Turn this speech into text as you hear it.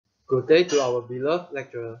Good day to our beloved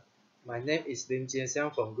lecturer. My name is Lim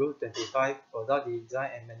Jian from Group 25 Product Design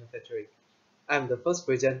and Manufacturing. I am the first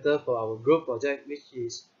presenter for our group project, which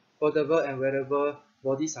is portable and wearable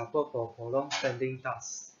body support for prolonged standing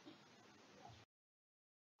tasks.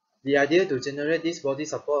 The idea to generate this body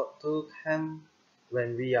support tool came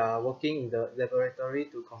when we are working in the laboratory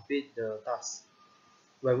to complete the task.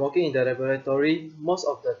 When working in the laboratory, most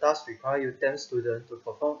of the tasks require U10 students to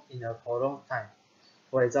perform in a prolonged time.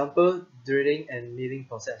 For example, drilling and milling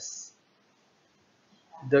process.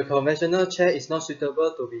 The conventional chair is not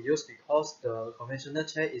suitable to be used because the conventional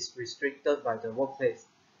chair is restricted by the workplace.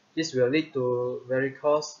 This will lead to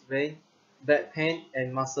varicose vein, back pain,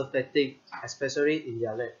 and muscle fatigue, especially in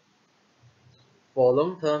their leg. For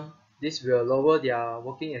long term, this will lower their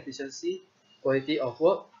working efficiency, quality of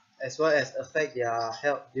work, as well as affect their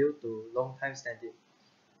health due to long time standing.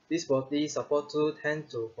 This body support tool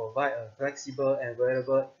tends to provide a flexible and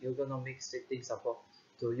wearable ergonomic sitting support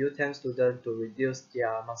to U10 students to reduce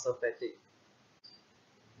their muscle fatigue.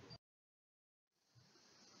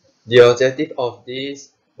 The objective of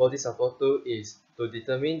this body support tool is to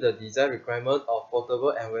determine the design requirement of portable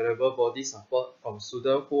and wearable body support from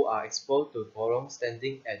students who are exposed to prolonged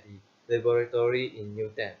standing at the laboratory in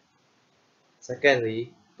U10.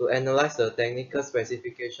 Secondly, to analyze the technical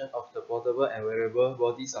specification of the portable and wearable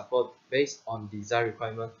body support based on design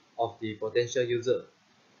requirement of the potential user.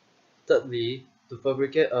 Thirdly, to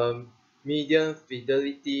fabricate a medium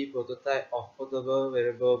fidelity prototype of portable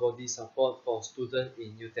wearable body support for students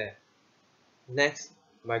in UTEP. Next,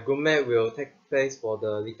 my groupmate will take place for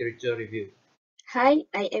the literature review. Hi,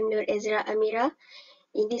 I am Nur Ezra Amira.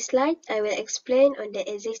 In this slide, I will explain on the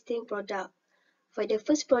existing product. For the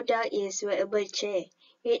first product is wearable chair.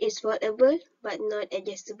 It is foldable but not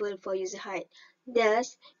adjustable for user height.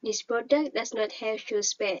 Thus, this product does not have shoe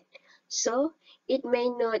pad, so it may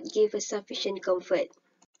not give a sufficient comfort.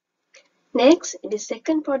 Next, the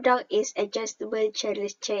second product is adjustable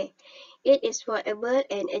chairless chair. It is foldable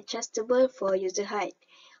and adjustable for user height.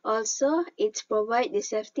 Also, it provides the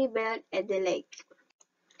safety belt at the leg.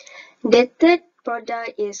 The third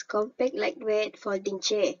product is compact lightweight folding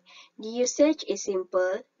chair. The usage is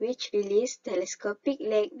simple, which releases telescopic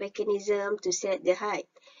leg mechanism to set the height.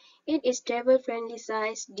 It is travel-friendly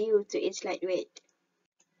size due to its lightweight.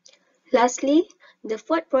 Lastly, the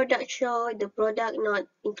fourth product shows the product not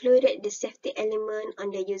included the safety element on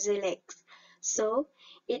the user legs. So,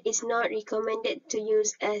 it is not recommended to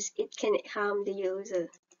use as it can harm the user.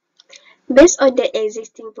 Based on the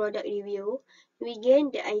existing product review, we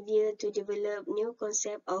gained the idea to develop new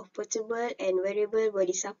concept of portable and wearable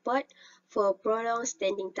body support for prolonged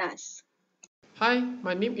standing tasks. Hi,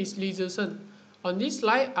 my name is Lee Zilson. On this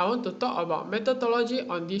slide, I want to talk about methodology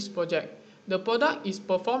on this project. The product is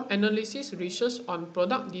perform analysis research on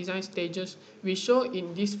product design stages we show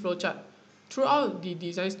in this flowchart. Throughout the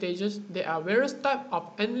design stages, there are various types of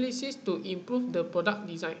analysis to improve the product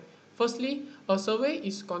design. Firstly, a survey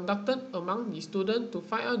is conducted among the students to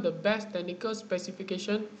find out the best technical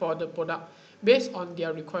specification for the product based on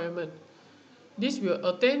their requirement. This will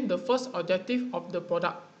attain the first objective of the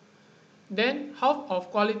product. Then, half of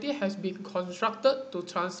quality has been constructed to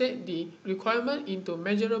translate the requirement into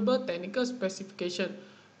measurable technical specification.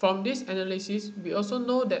 From this analysis, we also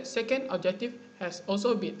know that second objective has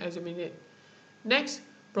also been examined. Next,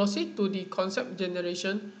 proceed to the concept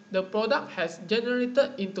generation. The product has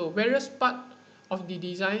generated into various parts of the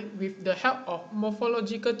design with the help of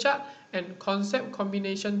morphological chart and concept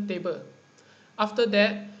combination table. After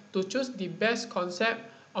that, to choose the best concept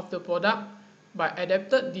of the product by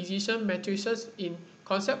adapted decision matrices in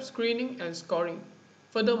concept screening and scoring.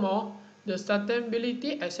 Furthermore, the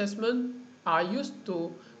sustainability assessment are used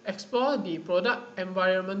to explore the product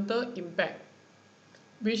environmental impact,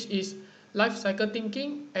 which is life cycle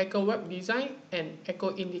thinking, eco-web design, and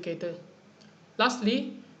eco-indicator.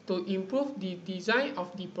 Lastly, to improve the design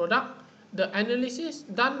of the product, the analysis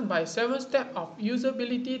done by 7 steps of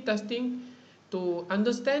usability testing to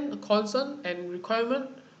understand concern and requirement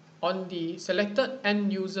on the selected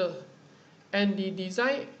end user, and the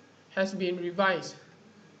design has been revised.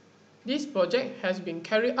 This project has been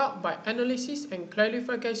carried out by analysis and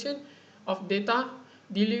clarification of data,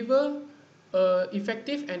 deliver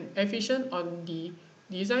effective and efficient on the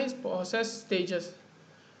design process stages.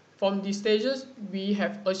 From these stages, we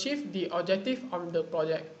have achieved the objective of the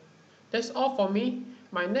project. That's all for me.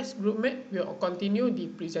 My next groupmate will continue the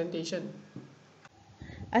presentation.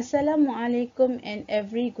 Assalamualaikum and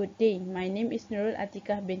every good day. My name is Nurul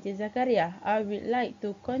Atikah binti Zakaria. I would like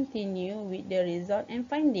to continue with the result and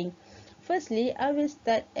finding. Firstly, I will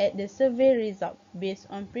start at the survey result. Based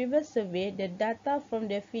on previous survey, the data from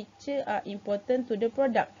the feature are important to the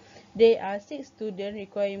product. There are 6 student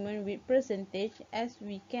requirements with percentage as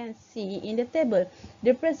we can see in the table.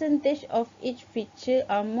 The percentage of each feature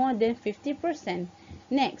are more than 50%.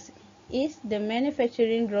 Next is the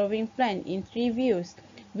manufacturing drawing plan in 3 views,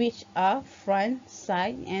 which are front,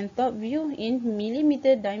 side and top view in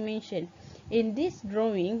millimeter dimension. In this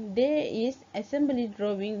drawing, there is assembly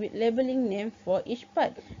drawing with labeling name for each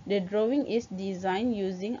part. The drawing is designed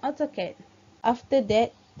using AutoCAD. After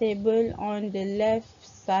that, table on the left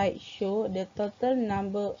side show the total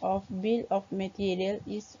number of bill of material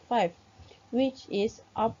is 5, which is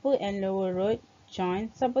upper and lower rod,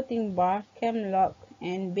 joint, supporting bar, cam lock,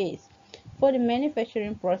 and base. For the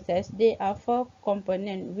manufacturing process, there are 4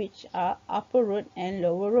 components which are upper rod and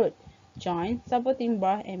lower rod, joint, supporting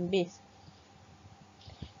bar, and base.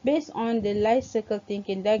 Based on the life cycle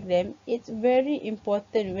thinking diagram, it's very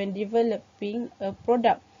important when developing a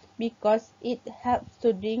product because it helps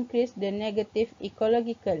to decrease the negative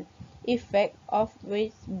ecological effect of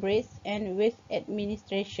waste breaks and waste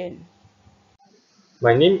administration.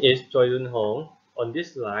 My name is Choi Yun Hong. On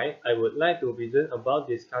this slide, I would like to present about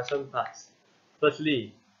discussion parts.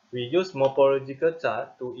 Firstly, we use morphological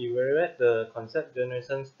chart to evaluate the concept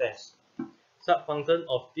generation stage. Sub-functions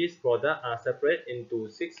of this product are separated into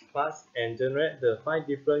 6 parts and generate the 5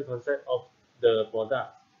 different concepts of the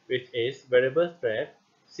product, which is variable strap,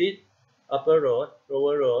 seat, upper rod,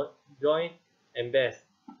 lower rod, joint, and base.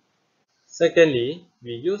 Secondly,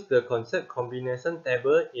 we use the concept combination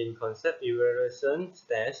table in concept evaluation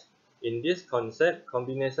stage. In this concept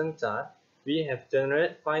combination chart, we have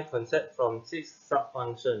generated 5 concepts from 6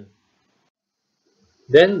 sub-functions.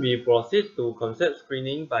 Then we proceed to concept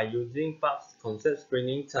screening by using parts concept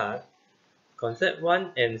screening chart. Concept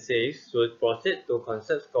 1 and 6 should proceed to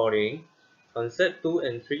concept scoring. Concept 2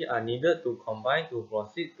 and 3 are needed to combine to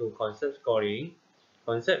proceed to concept scoring.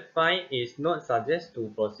 Concept 5 is not suggested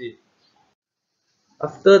to proceed.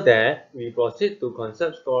 After that, we proceed to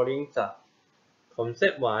concept scoring chart.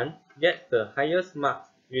 Concept 1 gets the highest mark,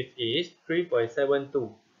 which is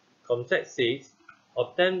 3.72. Concept 6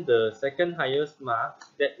 obtains the second highest mark,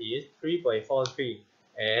 that is 3.43.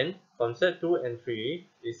 And concept 2 and 3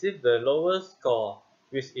 receive the lowest score,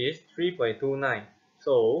 which is 3.29.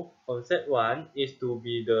 So, concept 1 is to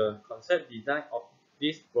be the concept design of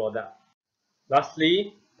this product.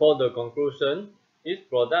 Lastly, for the conclusion, each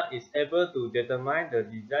product is able to determine the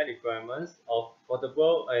design requirements of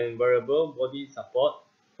portable and wearable body support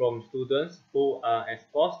from students who are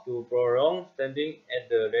exposed to prolonged standing at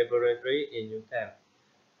the laboratory in UTEM.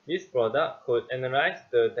 This product could analyze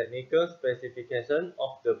the technical specification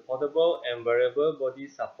of the portable and wearable body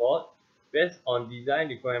support based on design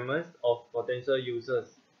requirements of potential users.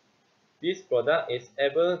 This product is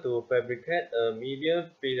able to fabricate a medium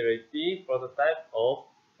fidelity prototype of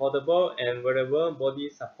portable and wearable body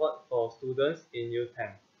support for students in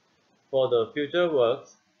UTEM. For the future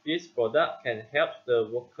works, this product can help the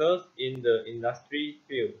workers in the industry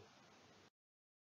field.